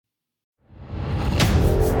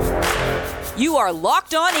You are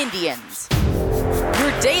Locked On Indians,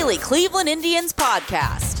 your daily Cleveland Indians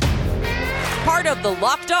podcast. Part of the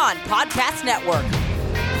Locked On Podcast Network,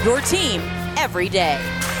 your team every day.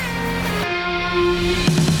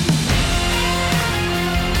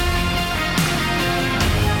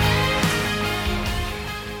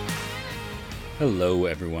 Hello,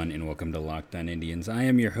 everyone, and welcome to Locked On Indians. I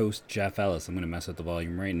am your host, Jeff Ellis. I'm going to mess with the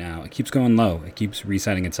volume right now. It keeps going low. It keeps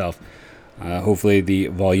resetting itself. Hopefully, the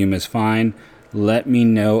volume is fine. Let me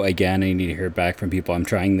know. Again, I need to hear back from people. I'm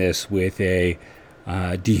trying this with a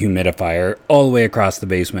dehumidifier all the way across the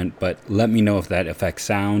basement, but let me know if that affects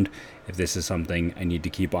sound, if this is something I need to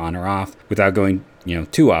keep on or off. Without going,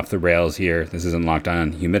 too off the rails here, this isn't Locked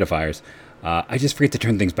On Humidifiers. I just forget to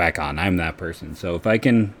turn things back on. I'm that person. So if I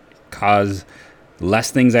can cause less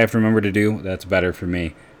things I have to remember to do, that's better for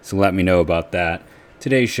me. So let me know about that.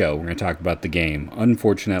 Today's show, we're going to talk about the game.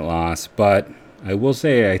 Unfortunate loss, but I will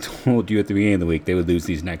say I told you at the beginning of the week they would lose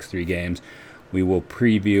these next 3 games. We will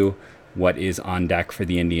preview what is on deck for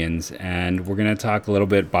the Indians, and we're going to talk a little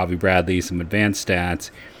bit Bobby Bradley, some advanced stats.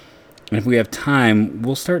 And if we have time,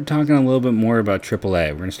 we'll start talking a little bit more about AAA.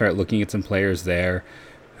 We're going to start looking at some players there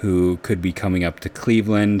who could be coming up to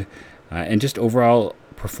Cleveland and just overall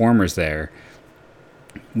performers there.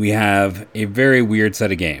 We have a very weird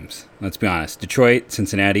set of games. Let's be honest. Detroit,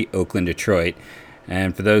 Cincinnati, Oakland, Detroit.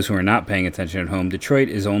 And for those who are not paying attention at home, Detroit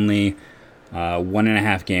is only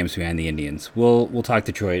 1.5 games behind the Indians. We'll talk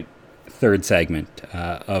Detroit third segment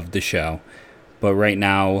of the show. But right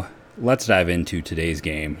now, let's dive into today's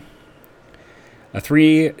game. A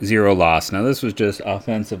 3-0 loss. Now, this was just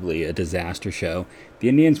offensively a disaster show. The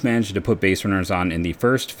Indians managed to put base runners on in the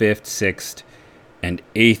first, 5th, 6th, and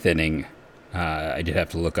 8th inning. I did have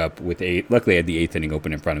to look up with 8. Luckily, I had the 8th inning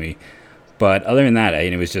open in front of me. But other than that,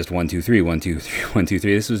 it was just 1-2-3, 1-2-3, 1-2-3.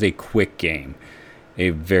 This was a quick game. A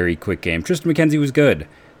very quick game. Tristan McKenzie was good.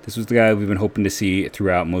 This was the guy we've been hoping to see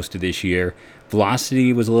throughout most of this year.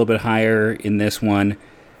 Velocity was a little bit higher in this one.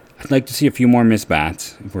 I'd like to see a few more missed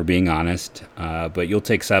bats, if we're being honest. But you'll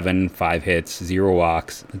take 7, 5 hits, 0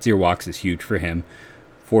 walks. 0 walks is huge for him.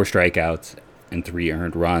 4 strikeouts and 3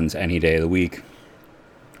 earned runs any day of the week.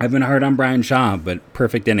 I've been hard on Bryan Shaw, but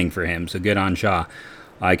perfect inning for him, so good on Shaw.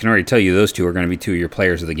 I can already tell you those two are going to be 2 of your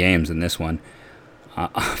players of the games in this one.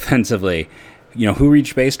 Offensively, who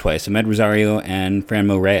reached base twice? Amed Rosario and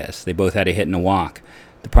Franmil Reyes. They both had a hit and a walk.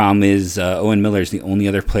 The problem is Owen Miller is the only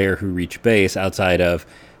other player who reached base outside of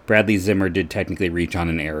Bradley. Zimmer did technically reach on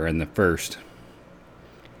an error in the first.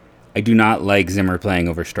 I do not like Zimmer playing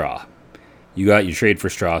over Straw. You got your trade for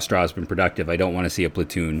Straw. Straw's been productive. I don't want to see a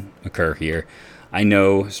platoon occur here. I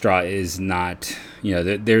know Straw is not,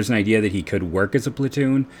 there's an idea that he could work as a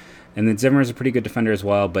platoon, and that Zimmer is a pretty good defender as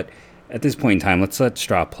well, but at this point in time, let's let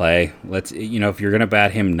Straw play. Let's, if you're going to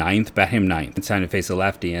bat him ninth, bat him ninth. It's time to face a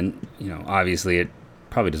lefty, and, obviously it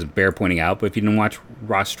probably doesn't bear pointing out, but if you didn't watch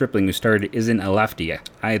Ross Stripling, who started, isn't a lefty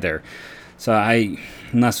either. So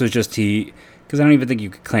unless it was just because I don't even think you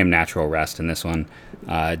could claim natural rest in this one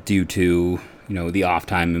due to, the off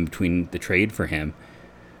time in between the trade for him.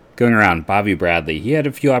 Going around, Bobby Bradley, he had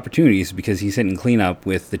a few opportunities because he's hitting cleanup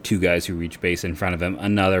with the 2 guys who reached base in front of him.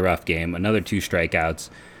 Another rough game, another 2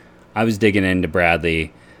 strikeouts. I was digging into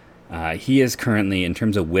Bradley. He is currently, in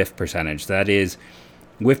terms of whiff percentage, that is,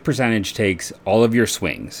 whiff percentage takes all of your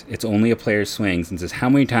swings. It's only a player's swings and says how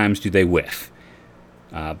many times do they whiff.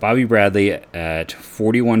 Bobby Bradley at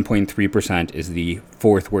 41.3% is the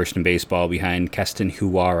 4th worst in baseball behind Keston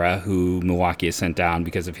Hiura, who Milwaukee has sent down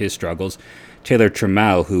because of his struggles. Taylor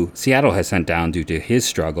Trammell, who Seattle has sent down due to his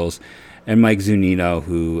struggles, and Mike Zunino,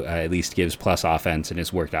 who at least gives plus offense and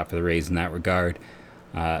has worked out for the Rays in that regard.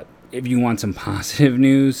 If you want some positive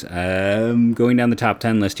news, going down the top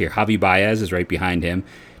 10 list here, Javi Baez is right behind him.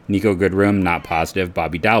 Nico Goodrum, not positive.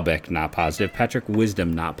 Bobby Dalbec, not positive. Patrick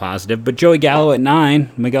Wisdom, not positive. But Joey Gallo at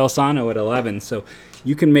 9, Miguel Sano at 11. So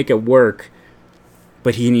you can make it work,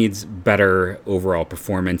 but he needs better overall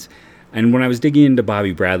performance. And when I was digging into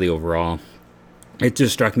Bobby Bradley overall, it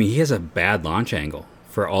just struck me he has a bad launch angle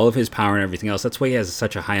for all of his power and everything else. That's why he has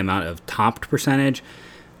such a high amount of topped percentage,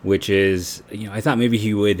 which is, I thought maybe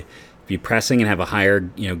he would be pressing and have a higher,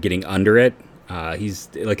 getting under it. He's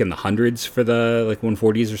like in the hundreds for the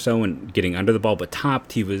 140s or so and getting under the ball, but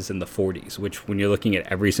topped he was in the 40s, which when you're looking at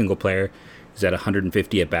every single player who's at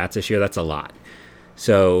 150 at bats this year, that's a lot.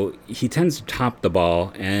 So he tends to top the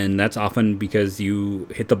ball, and that's often because you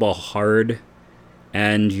hit the ball hard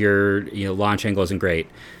and your launch angle isn't great.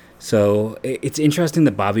 So it's interesting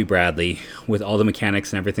that Bobby Bradley, with all the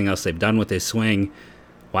mechanics and everything else they've done with his swing,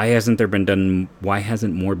 Why hasn't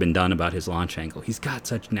more been done about his launch angle? He's got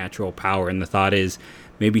such natural power, and the thought is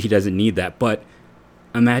maybe he doesn't need that. But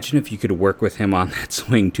imagine if you could work with him on that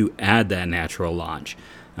swing to add that natural launch.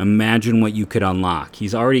 Imagine what you could unlock.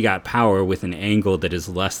 He's already got power with an angle that is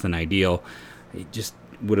less than ideal. I just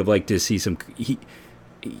would have liked to see some.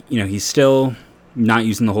 He's still not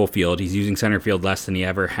using the whole field. He's using center field less than he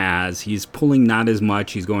ever has. He's pulling not as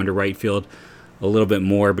much. He's going to right field a little bit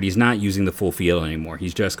more, but he's not using the full field anymore.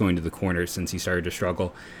 He's just going to the corner since he started to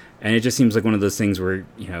struggle. And it just seems like one of those things where,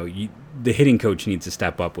 the hitting coach needs to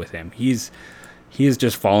step up with him. He has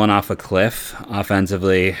just fallen off a cliff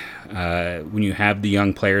offensively. When you have the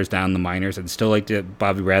young players down the minors, I'd still like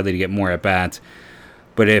Bobby Bradley to get more at-bats.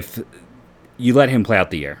 But if you let him play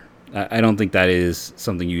out the year, I don't think that is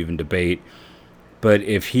something you even debate. But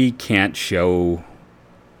if he can't show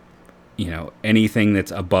anything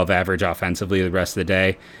that's above average offensively the rest of the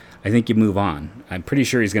day, I think you move on. I'm pretty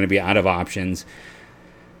sure he's going to be out of options.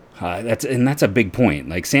 That's a big point.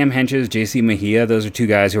 Like Sam Hentges, JC Mejia, those are two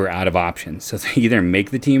guys who are out of options. So they either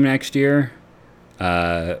make the team next year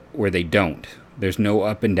or they don't. There's no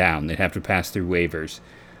up and down. They'd have to pass through waivers.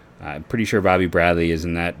 I'm pretty sure Bobby Bradley is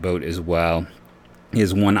in that boat as well. He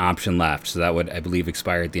has one option left, so that would, I believe,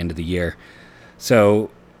 expire at the end of the year.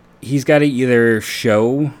 So he's got to either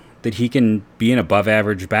show that he can be an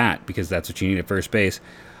above-average bat, because that's what you need at first base,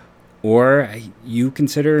 or you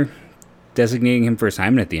consider designating him for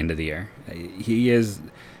assignment at the end of the year. He is,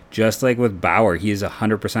 just like with Bauer, he is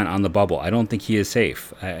 100% on the bubble. I don't think he is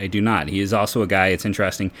safe. I do not. He is also a guy, it's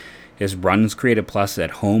interesting, his runs created plus at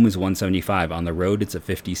home is 175. On the road, it's a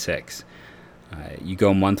 56. You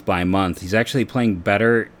go month by month. He's actually playing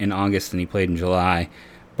better in August than he played in July,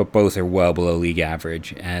 but both are well below league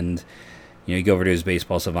average. And you go over to his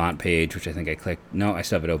Baseball Savant page, which I think I clicked. No, I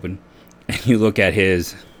still have it open. And you look at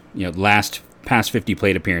his past 50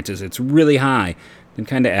 plate appearances. It's really high, then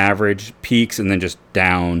kind of average, peaks, and then just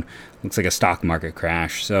down. Looks like a stock market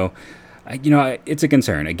crash. So, it's a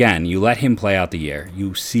concern. Again, you let him play out the year.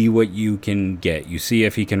 You see what you can get. You see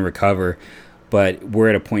if he can recover. But we're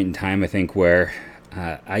at a point in time, I think, where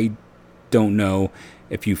I don't know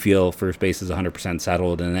if you feel first base is 100%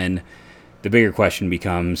 settled. And then the bigger question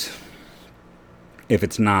becomes, if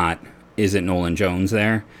it's not, is it Nolan Jones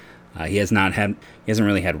there? He hasn't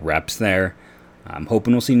really had reps there. I'm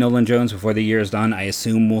hoping we'll see Nolan Jones before the year is done. I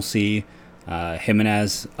assume we'll see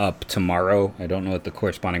Jimenez up tomorrow. I don't know what the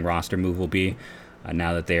corresponding roster move will be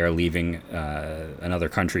now that they are leaving another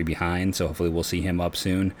country behind. So hopefully we'll see him up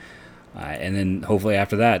soon. And then hopefully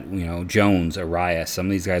after that, Jones, Arias, some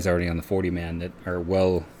of these guys already on the 40-man that are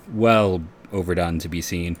well overdone to be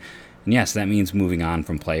seen. And yes, that means moving on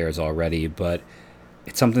from players already, but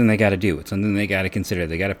it's something they got to do. It's something they got to consider.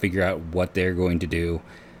 They got to figure out what they're going to do,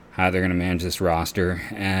 how they're going to manage this roster.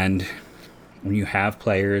 And when you have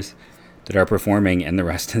players that are performing and the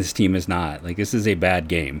rest of this team is not, this is a bad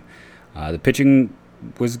game. The pitching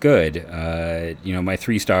was good. My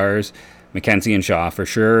 3 stars, McKenzie and Shaw for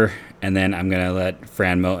sure. And then I'm going to let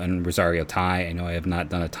Franmil and Rosario tie. I know I have not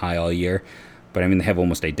done a tie all year, but they have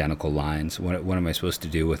almost identical lines. What am I supposed to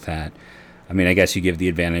do with that? I guess you give the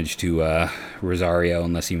advantage to Rosario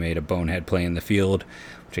unless he made a bonehead play in the field,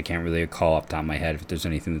 which I can't really recall off the top of my head if there's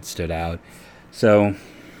anything that stood out. So,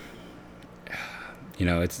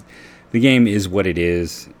 it's the game is what it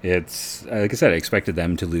is. It's, like I said, I expected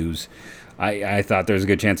them to lose. I thought there was a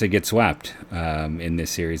good chance they'd get swept in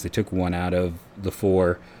this series. They took 1 out of the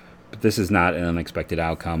 4, but this is not an unexpected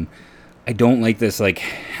outcome. I don't like this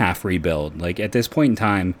half rebuild. At this point in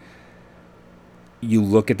time, you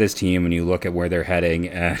look at this team and you look at where they're heading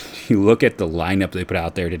and you look at the lineup they put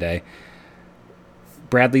out there today.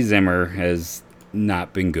 Bradley Zimmer has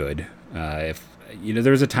not been good.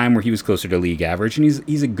 There was a time where he was closer to league average, and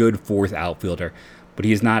he's a good 4th outfielder, but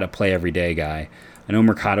he's not a play every day guy. I know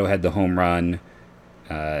Mercado had the home run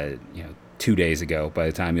 2 days ago by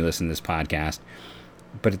the time you listen to this podcast,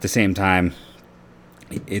 but at the same time,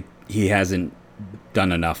 he hasn't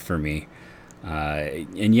done enough for me.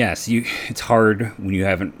 And yes, it's hard when you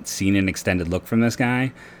haven't seen an extended look from this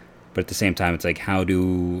guy, but at the same time, it's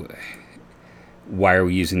why are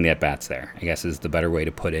we using the at-bats there, I guess is the better way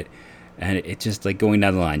to put it. And it's just going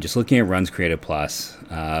down the line, just looking at runs created plus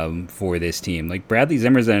for this team. Bradley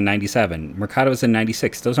Zimmer's at a 97, Mercado's at a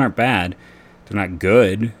 96. Those aren't bad. They're not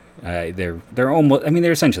good. They're almost,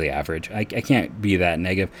 they're essentially average. I can't be that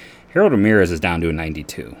negative. Harold Ramirez is down to a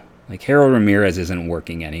 92. Harold Ramirez isn't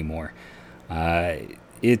working anymore.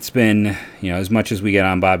 It's been, as much as we get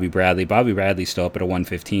on Bobby Bradley's still up at a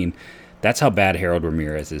 115. That's how bad Harold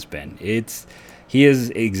Ramirez has been. He is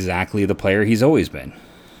exactly the player he's always been.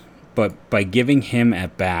 But by giving him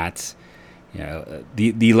at bats,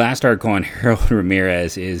 the last article on Harold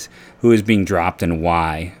Ramirez is who is being dropped and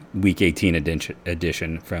why, Week 18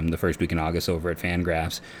 edition from the first week in August over at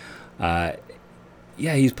Fangraphs.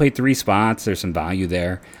 He's played 3 spots. There's some value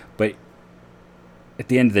there. But at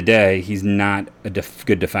the end of the day, he's not a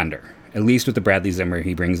good defender. At least with the Bradley Zimmer,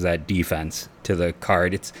 he brings that defense to the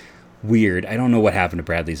card. It's weird. I don't know what happened to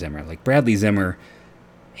Bradley Zimmer. Like, Bradley Zimmer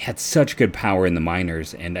had such good power in the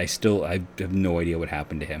minors, and I have no idea what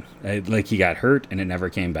happened to him. He got hurt, and it never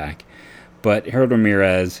came back. But Harold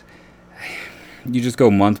Ramirez, you just go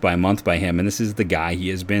month by month by him, and this is the guy he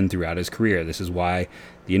has been throughout his career. This is why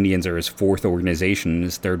the Indians are his 4th organization and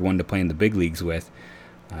his 3rd one to play in the big leagues with,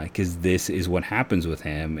 because this is what happens with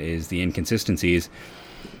him, is the inconsistencies,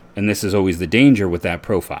 and this is always the danger with that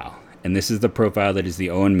profile. And this is the profile that is the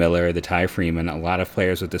Owen Miller, the Ty Freeman, a lot of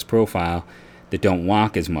players with this profile that don't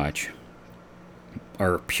walk as much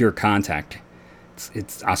are pure contact.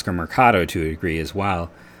 It's Oscar Mercado to a degree as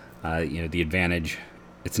well. The advantage,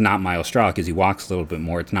 it's not Miles Straw because he walks a little bit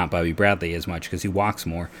more. It's not Bobby Bradley as much because he walks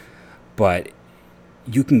more. But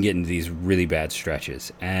you can get into these really bad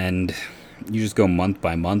stretches, and you just go month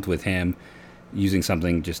by month with him using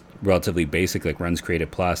something just relatively basic like runs created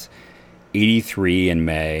plus. 83 in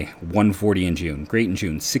May, 140 in June. Great in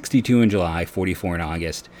June, 62 in July, 44 in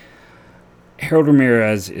August. Harold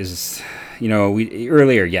Ramirez is,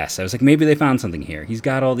 earlier, yes, I was like, maybe they found something here. He's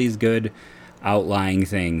got all these good outlying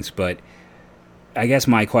things, but I guess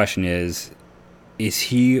my question is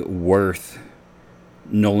he worth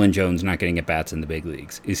Nolan Jones not getting at bats in the big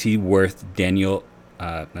leagues? Is he worth Gabriel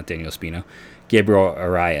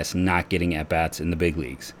Arias not getting at bats in the big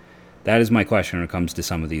leagues? That is my question when it comes to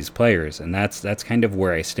some of these players, and that's kind of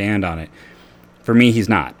where I stand on it. For me, he's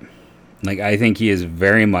not. I think he is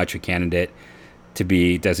very much a candidate to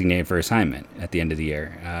be designated for assignment at the end of the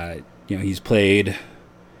year. He played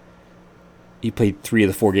 3 of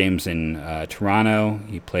the 4 games in Toronto.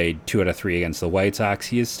 He played 2 out of 3 against the White Sox.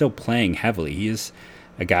 He is still playing heavily. He is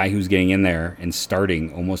a guy who's getting in there and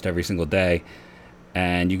starting almost every single day,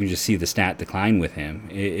 and you can just see the stat decline with him.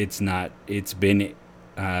 It's been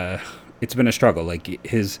a struggle.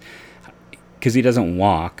 Because he doesn't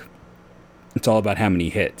walk, it's all about how many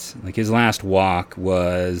hits. His last walk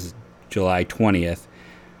was July 20th,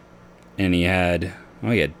 and he had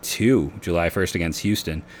 2 July 1st against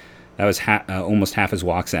Houston. That was almost half his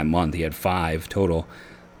walks that month. He had 5 total,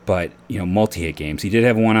 but multi-hit games. He did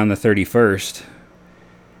have one on the 31st,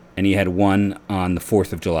 and he had one on the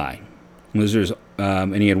 4th of July.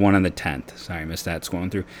 And he had one on the 10th. Sorry, I missed that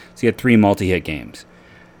scrolling through. So he had 3 multi-hit games.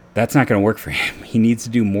 That's not going to work for him. He needs to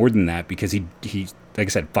do more than that because he like I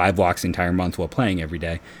said, 5 walks the entire month while playing every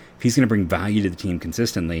day. If he's going to bring value to the team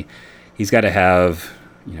consistently, he's got to have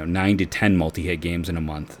 9 to 10 multi-hit games in a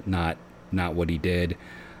month, not what he did.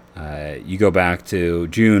 You go back to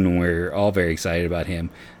June when we're all very excited about him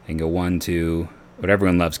and go 1 to what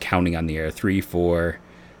everyone loves counting on the air, 3, 4,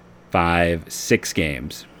 5, 6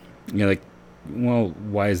 games. You're like, well,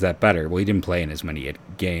 why is that better? Well, he didn't play in as many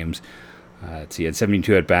games. So he had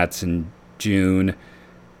 72 at-bats in June,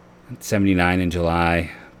 79 in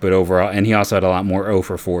July, but overall, and he also had a lot more 0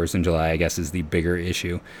 for 4s in July, I guess is the bigger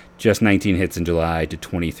issue. Just 19 hits in July to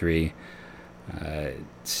 23.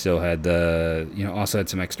 Still had also had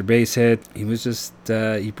some extra base hit. He was just,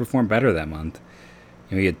 he performed better that month.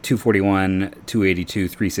 He had 241, 282,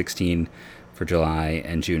 316 for July,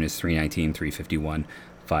 and June is 319, 351,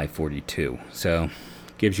 542. So,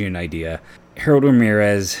 gives you an idea. Harold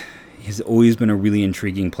Ramirez has always been a really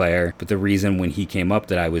intriguing player, but the reason when he came up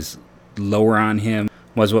that I was lower on him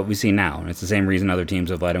was what we see now. And it's the same reason other teams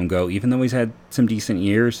have let him go, even though he's had some decent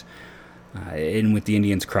years. And with the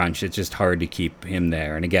Indians' crunch, it's just hard to keep him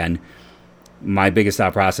there. And again, my biggest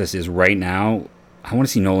thought process is right now, I want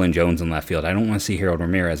to see Nolan Jones in left field. I don't want to see Harold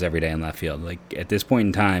Ramirez every day in left field. At this point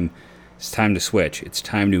in time, it's time to switch. It's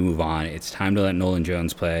time to move on. It's time to let Nolan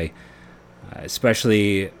Jones play.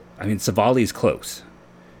 Especially, Savali's close.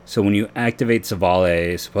 So when you activate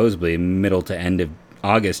Savali, supposedly middle to end of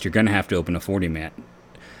August, you're going to have to open a 40-man.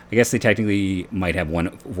 I guess they technically might have one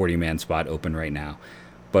 40-man spot open right now.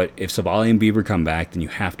 But if Savali and Bieber come back, then you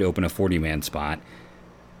have to open a 40-man spot.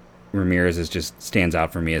 Ramirez just stands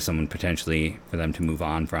out for me as someone potentially for them to move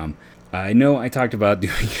on from. I know I talked about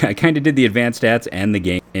I kind of did the advanced stats and the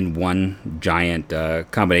game in one giant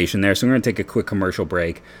combination there. So we're going to take a quick commercial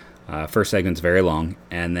break. First segment's very long.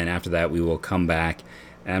 And then after that, we will come back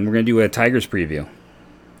and we're going to do a Tigers preview.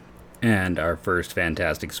 And our first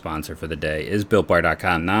fantastic sponsor for the day is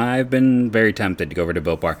BuiltBar.com. Now, I've been very tempted to go over to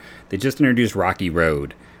Built Bar. They just introduced Rocky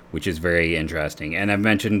Road, which is very interesting. And I've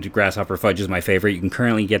mentioned Grasshopper Fudge is my favorite. You can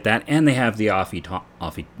currently get that, and they have the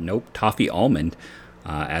Toffee Almond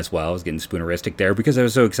as well. I was getting spooneristic there because I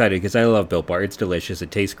was so excited because I love Built Bar. It's delicious.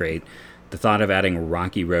 It tastes great. The thought of adding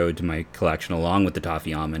Rocky Road to my collection along with the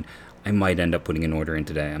Toffee Almond, I might end up putting an order in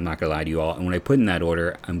today. I'm not going to lie to you all. And when I put in that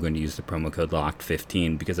order, I'm going to use the promo code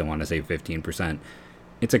LOCKED15 because I want to save 15%.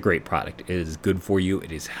 It's a great product. It is good for you.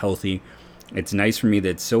 It is healthy. It's nice for me that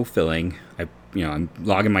it's so filling. I'm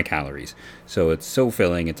logging my calories. So it's so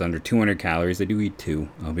filling. It's under 200 calories. I do eat 2,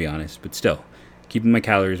 I'll be honest. But still, keeping my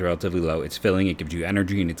calories relatively low. It's filling. It gives you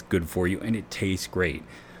energy, and it's good for you, and it tastes great.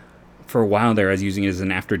 For a while there, I was using it as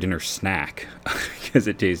an after-dinner snack because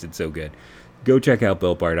it tasted so good. Go check out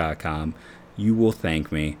BuiltBar.com. You will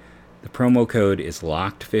thank me. The promo code is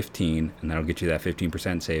LOCKED15, and that'll get you that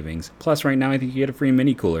 15% savings. Plus, right now, I think you get a free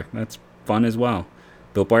mini cooler. That's fun as well.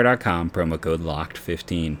 BuiltBar.com, promo code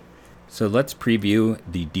LOCKED15. So let's preview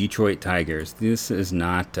the Detroit Tigers. This is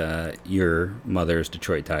not your mother's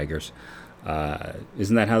Detroit Tigers.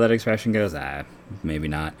 Isn't that how that expression goes? Maybe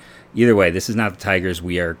not. Either way, this is not the Tigers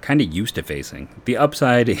we are kind of used to facing. The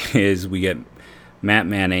upside is we get Matt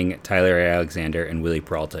Manning, Tyler Alexander, and Willie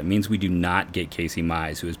Peralta. It means we do not get Casey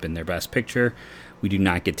Mize, who has been their best pitcher. We do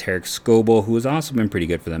not get Tarek Skobel, who has also been pretty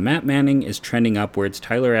good for them. Matt Manning is trending upwards.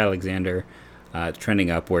 Tyler Alexander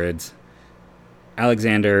trending upwards.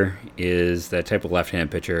 Alexander is that type of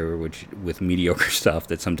left-handed pitcher which with mediocre stuff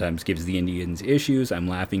that sometimes gives the Indians issues. I'm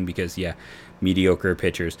laughing because, mediocre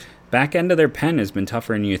pitchers. Back end of their pen has been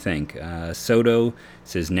tougher than you think. Soto,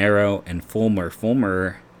 Cisnero, and Fulmer.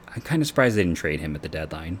 Fulmer, I'm kind of surprised they didn't trade him at the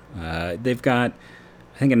deadline. They've got,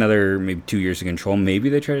 I think, another maybe 2 years of control. Maybe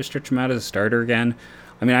they try to stretch him out as a starter again.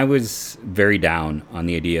 I mean, I was very down on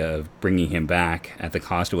the idea of bringing him back at the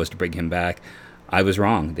cost it was to bring him back. I was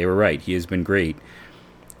wrong. They were right. He has been great.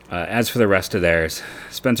 As for the rest of theirs,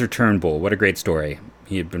 Spencer Turnbull, what a great story.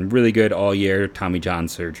 He had been really good all year, Tommy John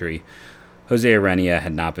surgery. Jose Arenia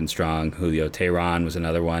had not been strong. Julio Teheran was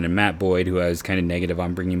another one. And Matt Boyd, who I was kind of negative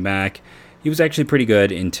on bringing back, he was actually pretty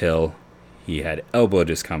good until he had elbow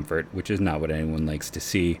discomfort, which is not what anyone likes to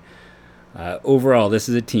see. Overall, this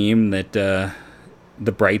is a team that the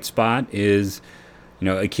bright spot is,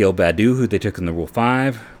 Akil Baddoo, who they took in the Rule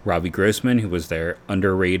 5, Robbie Grossman, who was their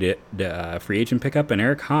underrated free agent pickup, and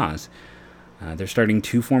Eric Haas. They're starting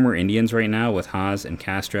 2 former Indians right now with Haas and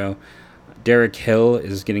Castro. Derek Hill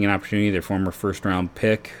is getting an opportunity, their former first-round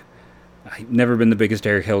pick. I've never been the biggest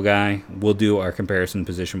Derek Hill guy. We'll do our comparison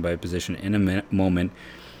position by position in a moment.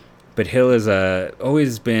 But Hill has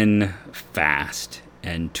always been fast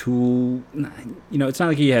and tool. It's not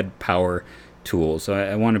like he had power tools. So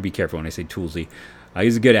I want to be careful when I say toolsy.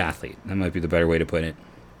 He's a good athlete. That might be the better way to put it.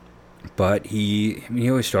 But he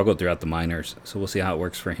always struggled throughout the minors. So we'll see how it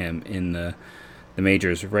works for him in the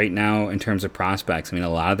majors. Right now, in terms of prospects, a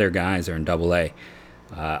lot of their guys are in Double-A.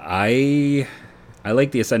 I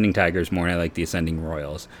like the Ascending Tigers more than I like the Ascending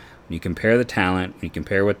Royals. When you compare the talent, when you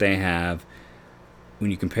compare what they have,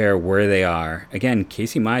 when you compare where they are, again,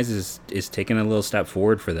 Casey Mize is taking a little step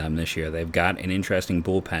forward for them this year. They've got an interesting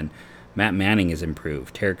bullpen. Matt Manning has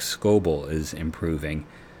improved. Tarek Skobel is improving.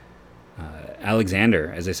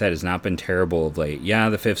 Alexander, as I said, has not been terrible of late. Yeah,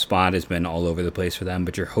 the 5th spot has been all over the place for them,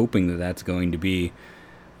 but you're hoping that that's going to be,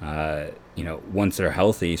 once they're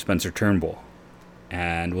healthy, Spencer Turnbull.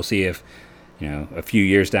 And we'll see if, a few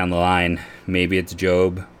years down the line, maybe it's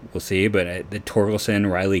Job. We'll see. But the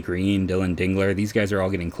Torkelson, Riley Green, Dylan Dingler, these guys are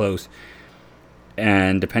all getting close.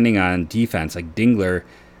 And depending on defense, like Dingler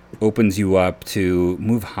opens you up to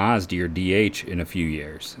move Haas to your DH in a few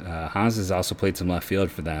years. Haas has also played some left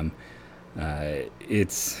field for them. And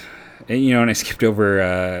I skipped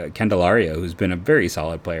over Candelario, who's been a very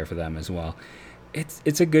solid player for them as well.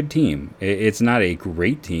 It's a good team. It's not a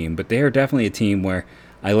great team, but they are definitely a team where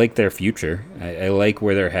I like their future. I like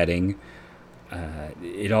where they're heading. A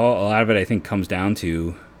lot of it, I think, comes down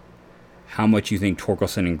to how much you think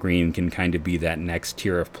Torkelson and Green can kind of be that next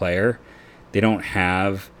tier of player. They don't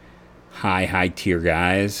have high tier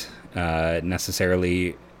guys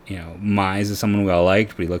necessarily. Mize is someone we all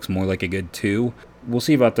liked, but he looks more like a good 2. We'll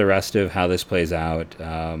see about the rest of how this plays out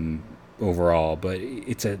overall, but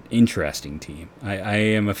it's an interesting team. I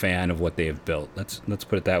am a fan of what they have built. Let's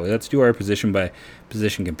put it that way. Let's do our position by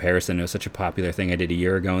position comparison. It was such a popular thing I did a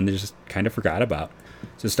year ago, and they just kind of forgot about.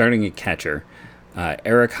 So starting at catcher,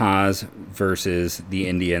 Eric Haas versus the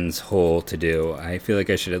Indians' whole to-do. I feel like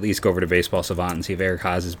I should at least go over to Baseball Savant and see if Eric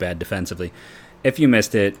Haas is bad defensively. If you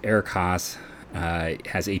missed it, Eric Haas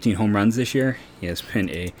has 18 home runs this year. He has been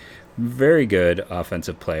a very good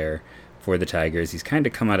offensive player for the Tigers. He's kind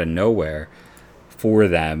of come out of nowhere for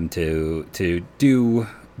them to do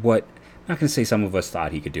what, I'm not going to say some of us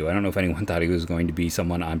thought he could do. I don't know if anyone thought he was going to be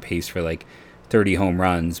someone on pace for like 30 home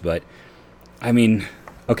runs, but I mean,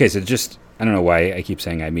 okay, so just, I don't know why I keep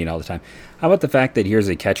saying I mean all the time. How about the fact that here's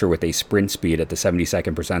a catcher with a sprint speed at the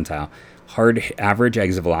 72nd percentile, hard average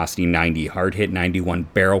exit velocity 90, hard hit 91,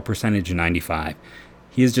 barrel percentage 95.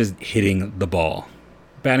 He is just hitting the ball.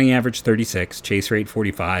 Batting average 36, chase rate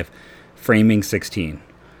 45, framing 16.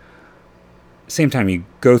 Same time, you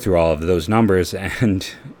go through all of those numbers, and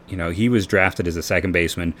he was drafted as a second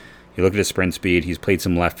baseman. You look at his sprint speed. He's played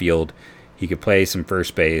some left field. He could play some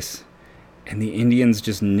first base, and the Indians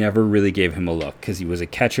just never really gave him a look because he was a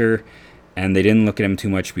catcher, and they didn't look at him too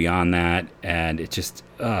much beyond that. And it just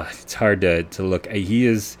it's hard to look.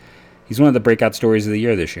 He's one of the breakout stories of the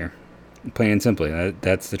year this year, plain and simply.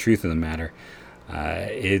 That's the truth of the matter.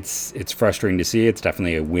 It's frustrating to see. It's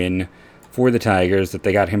definitely a win for the Tigers that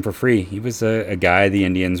they got him for free. He was a guy the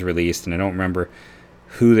Indians released, and I don't remember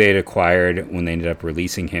who they had acquired when they ended up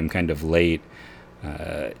releasing him kind of late.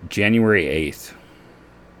 January 8th.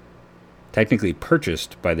 Technically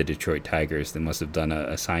purchased by the Detroit Tigers. They must have done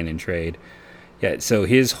a sign and trade. Yeah, so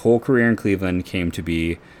his whole career in Cleveland came to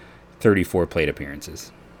be 34 plate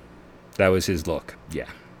appearances. That was his look. Yeah.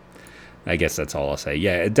 I guess that's all I'll say.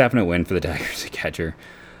 Yeah, a definite win for the Tigers, a catcher.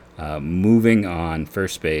 Moving on,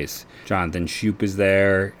 first base. Jonathan Schoop is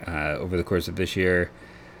there over the course of this year.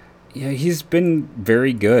 Yeah, he's been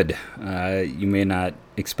very good. You may not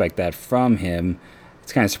expect that from him.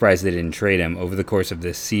 It's kind of surprised they didn't trade him. Over the course of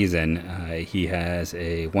this season, he has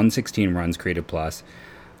a 116 runs created plus,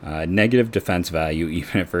 negative defense value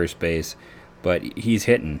even at first base, but he's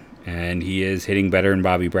hitting, and he is hitting better than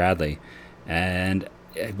Bobby Bradley. And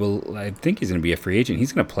I think he's going to be a free agent.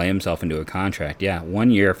 He's going to play himself into a contract. Yeah,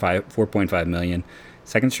 1 year, $4.5 million.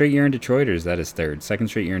 Second straight year in Detroit, or is that his third? Second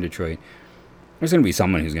straight year in Detroit. There's going to be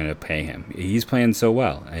someone who's going to pay him. He's playing so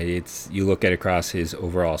well. You look at across his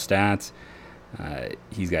overall stats.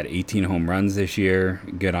 He's got 18 home runs this year.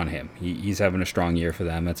 Good on him. He's having a strong year for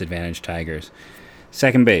them. That's advantage Tigers.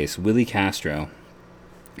 Second base, Willie Castro.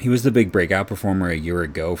 He was the big breakout performer a year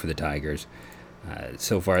ago for the Tigers.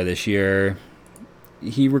 So far this year,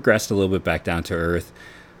 he regressed a little bit back down to earth.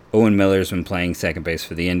 Owen Miller's been playing second base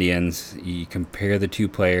for the Indians. You compare the two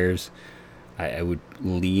players, I would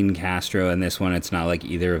lean Castro in this one. It's not like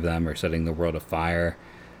either of them are setting the world afire.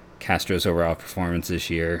 Castro's overall performance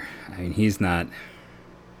this year, I mean, he's not...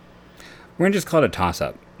 We're going to just call it a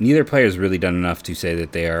toss-up. Neither player has really done enough to say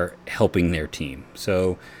that they are helping their team.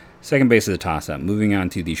 So, second base is a toss-up. Moving on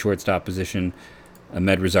to the shortstop position,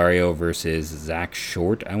 Ahmed Rosario versus Zach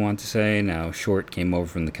Short, I want to say. Now, Short came over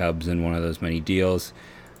from the Cubs in one of those many deals.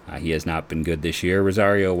 He has not been good this year.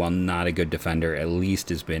 Rosario, while not a good defender, at least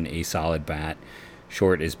has been a solid bat.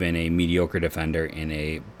 Short has been a mediocre defender and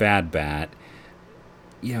a bad bat.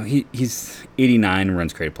 He's 89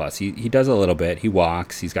 runs created plus. He does a little bit. He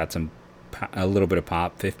walks. He's got a little bit of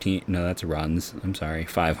pop. 15. No, that's runs. I'm sorry.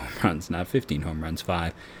 5 home runs, not 15 home runs.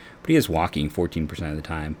 5. But he is walking 14% of the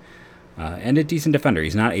time. And a decent defender.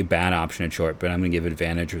 He's not a bad option at short, but I'm going to give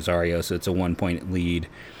advantage Rosario, so it's a 1-point lead.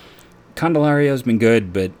 Candelario's been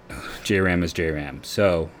good, but J-Ram is J-Ram.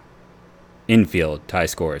 So, infield, tie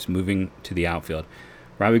scores. Moving to the outfield.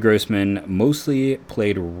 Robbie Grossman mostly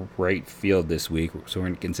played right field this week, so we're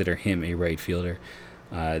going to consider him a right fielder.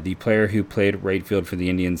 The player who played right field for the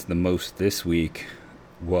Indians the most this week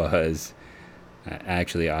was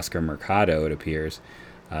actually Oscar Mercado, it appears.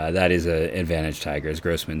 That is an advantage Tigers.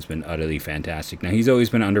 Grossman's been utterly fantastic. Now, he's always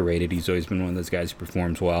been underrated. He's always been one of those guys who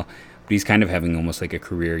performs well, but he's kind of having almost like a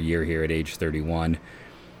career year here at age 31.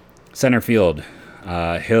 Center field.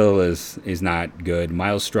 Hill is not good.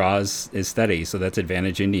 Miles Straws is steady, so that's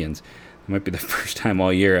advantage Indians. It might be the first time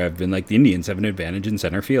all year I've been like, the Indians have an advantage in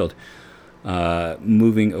center field.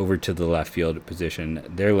 Moving over to the left field position.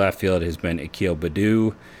 Their left field has been Akil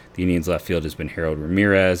Baddoo. The Indians' left field has been Harold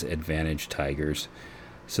Ramirez, advantage Tigers.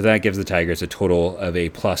 So that gives the Tigers a total of a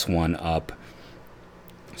 +1 up.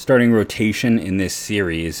 Starting rotation in this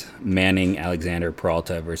series, Manning, Alexander,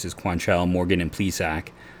 Peralta versus Quantrill, Morgan, and Plesac.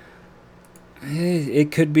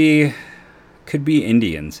 It could be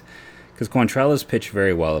Indians, because Quantrill has pitched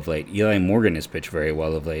very well of late. Eli Morgan has pitched very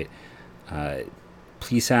well of late.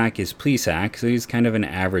 Plesac is Plesac, so he's kind of an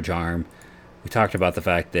average arm. We talked about the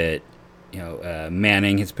fact that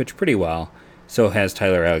Manning has pitched pretty well. So has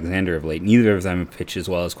Tyler Alexander of late. Neither of them have pitched as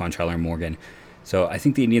well as Quantrill or Morgan. So I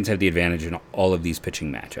think the Indians have the advantage in all of these pitching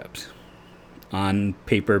matchups. On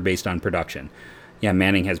paper, based on production. Yeah,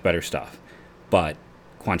 Manning has better stuff. But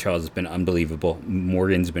Quantrill has been unbelievable.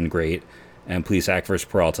 Morgan's been great. And Plesac versus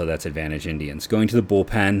Peralta, that's advantage Indians. Going to the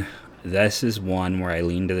bullpen, this is one where I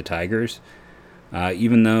lean to the Tigers.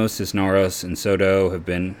 Even though Cisneros and Soto have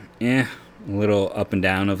been a little up and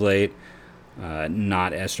down of late,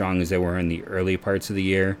 not as strong as they were in the early parts of the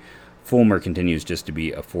year, Fulmer continues just to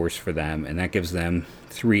be a force for them, and that gives them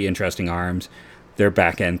three interesting arms. Their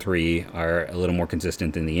back end three are a little more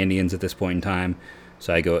consistent than the Indians at this point in time,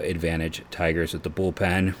 so I go advantage Tigers with the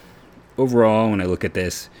bullpen. Overall, when I look at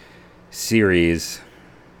this series,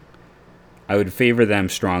 I would favor them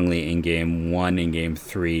strongly in Game 1 and Game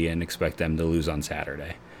 3 and expect them to lose on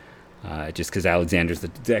Saturday. Just because Alexander's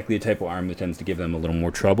exactly the type of arm that tends to give them a little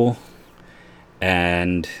more trouble.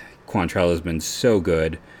 And Quantrill has been so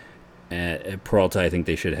good. At Peralta, I think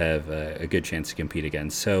they should have a good chance to compete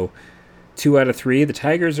against. So 2 out of 3, the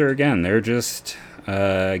Tigers are, again, they're just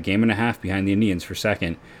a game and a half behind the Indians for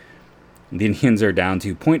second. The Indians are down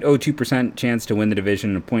to 0.02% chance to win the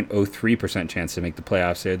division and 0.03% chance to make the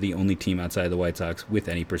playoffs. They're the only team outside the White Sox with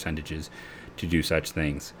any percentages to do such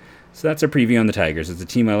things. So that's a preview on the Tigers. It's a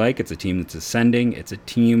team I like. It's a team that's ascending. It's a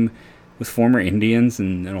team with former Indians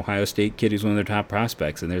and an Ohio State kid who's one of their top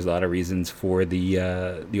prospects. And there's a lot of reasons for the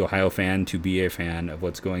Ohio fan to be a fan of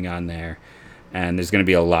what's going on there. And there's going to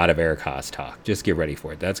be a lot of Eric Haas talk. Just get ready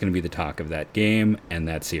for it. That's going to be the talk of that game and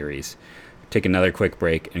that series. Take another quick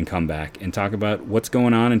break and come back and talk about what's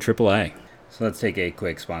going on in AAA. So let's take a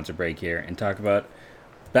quick sponsor break here and talk about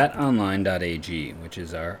BetOnline.ag, which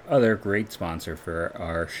is our other great sponsor for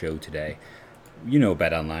our show today. You know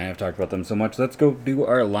BetOnline. I've talked about them so much. Let's go do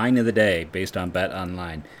our line of the day based on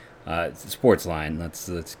BetOnline. It's a sports line.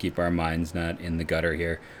 Let's keep our minds not in the gutter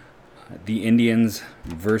here. The Indians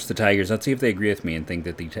versus the Tigers. Let's see if they agree with me and think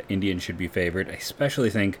that the Indians should be favored. I especially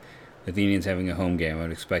think with the Indians having a home game, I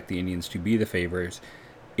would expect the Indians to be the favorites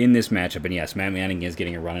in this matchup. And yes, Matt Manning is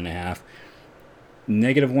getting a run and a half.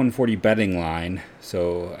 Negative 140 betting line.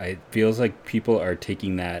 So it feels like people are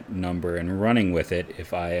taking that number and running with it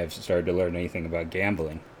if I have started to learn anything about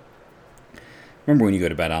gambling. Remember, when you go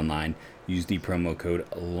to BetOnline, use the promo code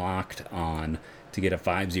LOCKEDON to get a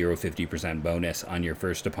 50% bonus on your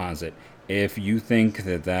first deposit. If you think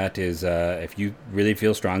that is, if you really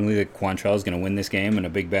feel strongly that Quantrill is going to win this game in a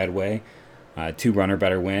big bad way, 2-run or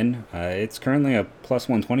better win, it's currently a plus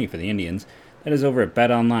 120 for the Indians. That is over at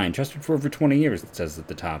BetOnline, trusted for over 20 years, it says at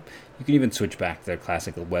the top. You can even switch back to their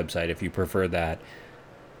classic website if you prefer that.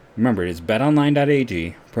 Remember, it is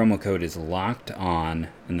betonline.ag. Promo code is locked on,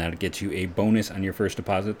 and that gets you a bonus on your first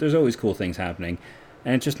deposit. There's always cool things happening.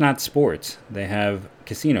 And it's just not sports. They have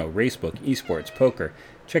casino, racebook, esports, poker.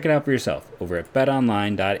 Check it out for yourself over at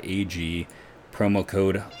betonline.ag. Promo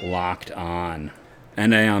code locked on.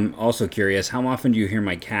 And I am also curious, how often do you hear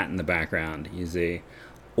my cat in the background? He's a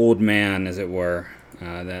old man, as it were.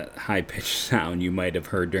 That high-pitched sound you might have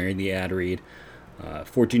heard during the ad read.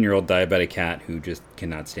 14-year-old diabetic cat who just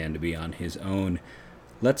cannot stand to be on his own.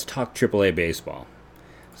 Let's talk AAA baseball.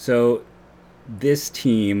 So this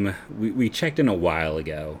team, we checked in a while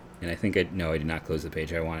ago, and I think I did not close the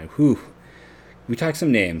page I wanted. We talked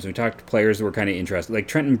some names. We talked players that were kind of interested, like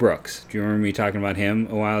Trenton Brooks. Do you remember me talking about him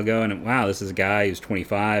a while ago? And wow, this is a guy who's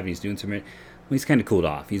 25 and he's doing some. Well, he's kind of cooled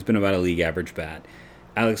off. He's been about a league average bat.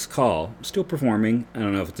 Alex Call, still performing. I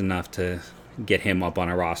don't know if it's enough to get him up on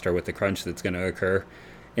a roster with the crunch that's going to occur.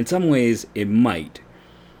 In some ways, it might.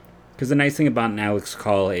 Because the nice thing about an Alex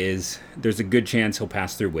Call is there's a good chance he'll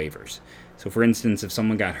pass through waivers. So, for instance, if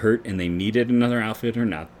someone got hurt and they needed another outfielder,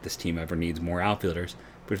 not that this team ever needs more outfielders,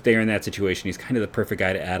 but if they are in that situation, he's kind of the perfect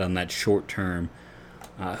guy to add on that short term.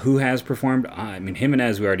 Who has performed?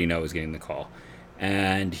 Jimenez, we already know, is getting the call.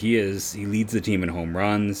 And he leads the team in home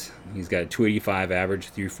runs. He's got a 285 average,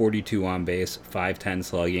 342 on base, 510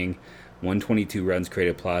 slugging, 122 runs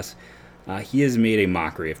created plus. He has made a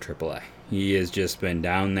mockery of AAA. He has just been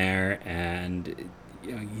down there, and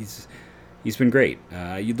he's been great.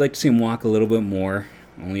 You'd like to see him walk a little bit more,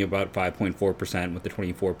 only about 5.4% with the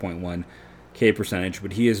 24.1 K percentage,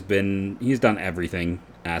 but he's done everything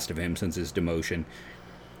asked of him since his demotion.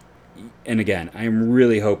 And again, I'm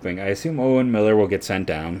really hoping, I assume Owen Miller will get sent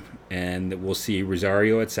down, and we'll see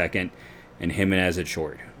Rosario at second and Jimenez at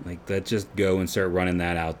short. Let's just go and start running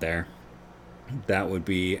that out there. That would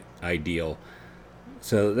be ideal.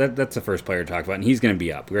 So that's the first player to talk about, and he's going to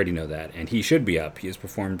be up. We already know that, and he should be up. He has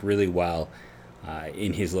performed really well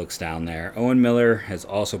in his looks down there. Owen Miller has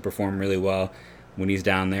also performed really well when he's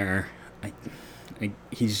down there.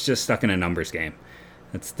 He's just stuck in a numbers game.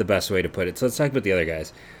 That's the best way to put it. So let's talk about the other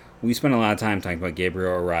guys. We spent a lot of time talking about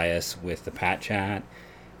Gabriel Arias with the Pat Chat.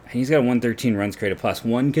 And he's got 113 runs created plus.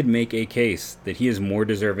 One could make a case that he is more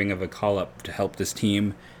deserving of a call-up to help this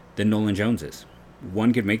team than Nolan Jones is.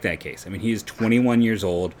 One could make that case. He is 21 years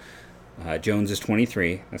old. Jones is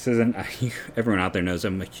 23. This isn't everyone out there knows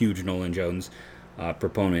I'm a huge Nolan Jones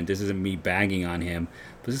proponent. This isn't me bagging on him,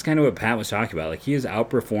 but this is kind of what Pat was talking about. Like, he has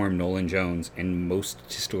outperformed Nolan Jones in most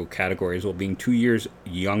statistical categories while being 2 years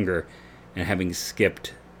younger and having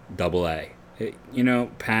skipped AA.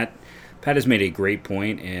 Pat has made a great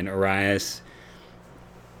point, and Urias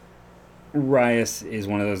is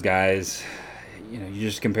one of those guys. You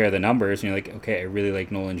just compare the numbers, and you're like, okay, I really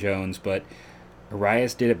like Nolan Jones, but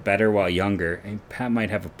Urias did it better while younger, and Pat might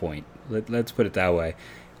have a point. Let's put it that way.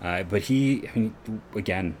 But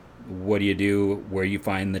again, what do you do? Where you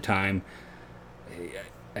find the time?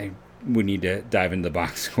 I would need to dive into the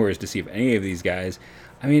box scores to see if any of these guys.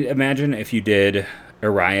 Imagine if you did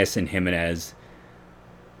Urias and Jimenez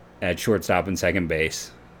at shortstop and second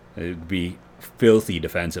base. It would be filthy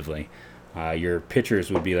defensively. Your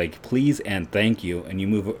pitchers would be like, please and thank you, and you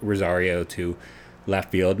move Rosario to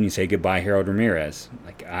left field and you say goodbye Harold Ramirez.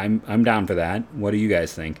 Like, I'm down for that. What do you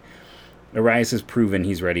guys think? Urias has proven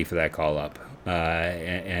he's ready for that call up,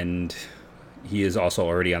 and he is also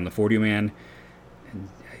already on the 40-man.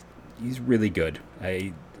 He's really good.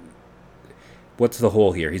 What's the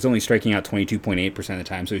hole here? He's only striking out 22.8% of the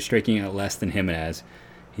time, so he's striking out less than Jimenez.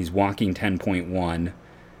 He's walking 10.1.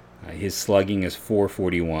 His slugging is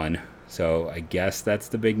 441. So I guess that's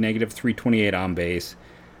the big negative. 328 on base.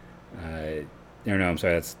 I don't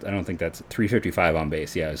think that's 355 on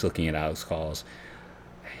base. Yeah, I was looking at Alex Calls.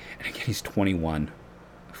 And again, he's 21.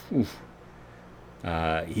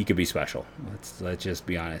 He could be special. Let's just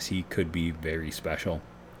be honest. He could be very special.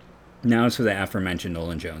 Now it's for the aforementioned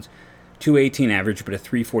Nolan Jones. 218 average, but a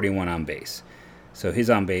 341 on base. So his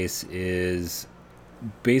on base is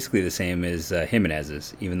basically the same as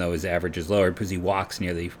Jimenez's, even though his average is lower because he walks he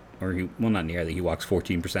walks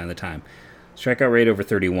 14% of the time. Strikeout rate over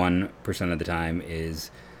 31% of the time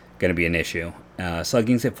is going to be an issue.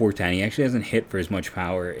 Slugging's at 410. He actually hasn't hit for as much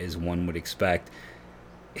power as one would expect.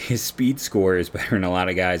 His speed score is better than a lot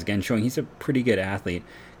of guys, again, showing he's a pretty good athlete.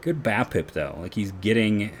 Good BABIP, though. Like, he's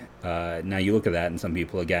getting... now, you look at that, and some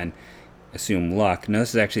people, again, assume luck. No, this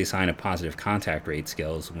is actually a sign of positive contact rate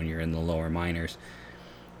skills when you're in the lower minors.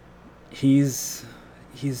 He's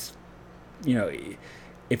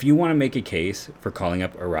if you want to make a case for calling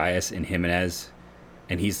up Urias and Jimenez,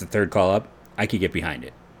 and he's the third call-up, I could get behind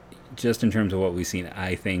it. Just in terms of what we've seen,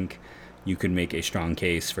 I think you could make a strong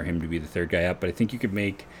case for him to be the third guy up, but I think you could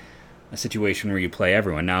make a situation where you play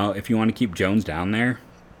everyone. Now, if you want to keep Jones down there,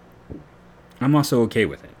 I'm also okay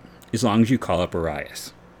with it, as long as you call up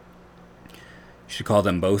Urias. You should call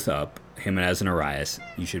them both up, Jimenez and Urias.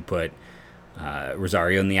 You should put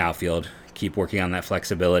Rosario in the outfield, keep working on that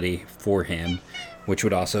flexibility for him, which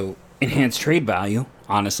would also enhance trade value,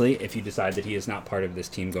 honestly, if you decide that he is not part of this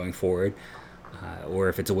team going forward, or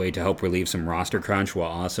if it's a way to help relieve some roster crunch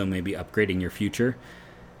while also maybe upgrading your future.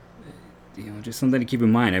 Just something to keep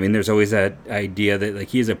in mind. There's always that idea that, like,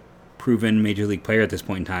 he is a proven major league player at this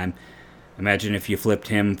point in time. Imagine if you flipped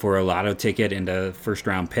him for a lotto ticket and a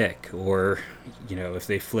first-round pick, or, if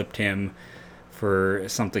they flipped him for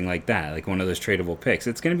something like that, like one of those tradable picks.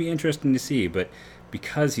 It's going to be interesting to see, but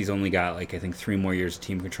because he's only got, I think 3 more years of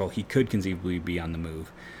team control, he could conceivably be on the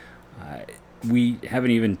move. We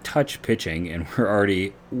haven't even touched pitching, and we're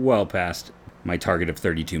already well past my target of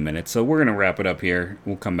 32 minutes, so we're going to wrap it up here.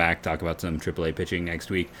 We'll come back, talk about some AAA pitching next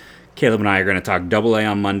week. Caleb and I are going to talk AA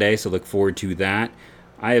on Monday, so look forward to that.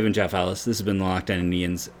 I have been Jeff Ellis. This has been the Locked On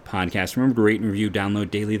Indians podcast. Remember to rate and review,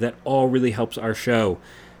 download daily. That all really helps our show.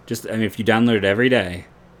 If you download it every day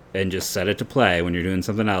and just set it to play when you're doing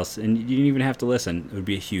something else, and you didn't even have to listen, it would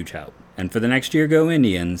be a huge help. And for the next year, go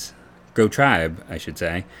Indians. Go Tribe, I should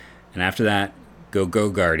say. And after that, go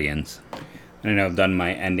Guardians. I know I've done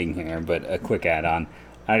my ending here, but a quick add-on.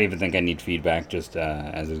 I don't even think I need feedback, just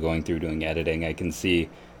as I was going through doing editing. I can see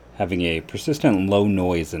having a persistent low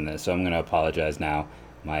noise in this, so I'm going to apologize now.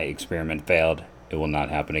 My experiment failed. It will not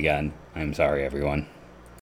happen again. I'm sorry, everyone.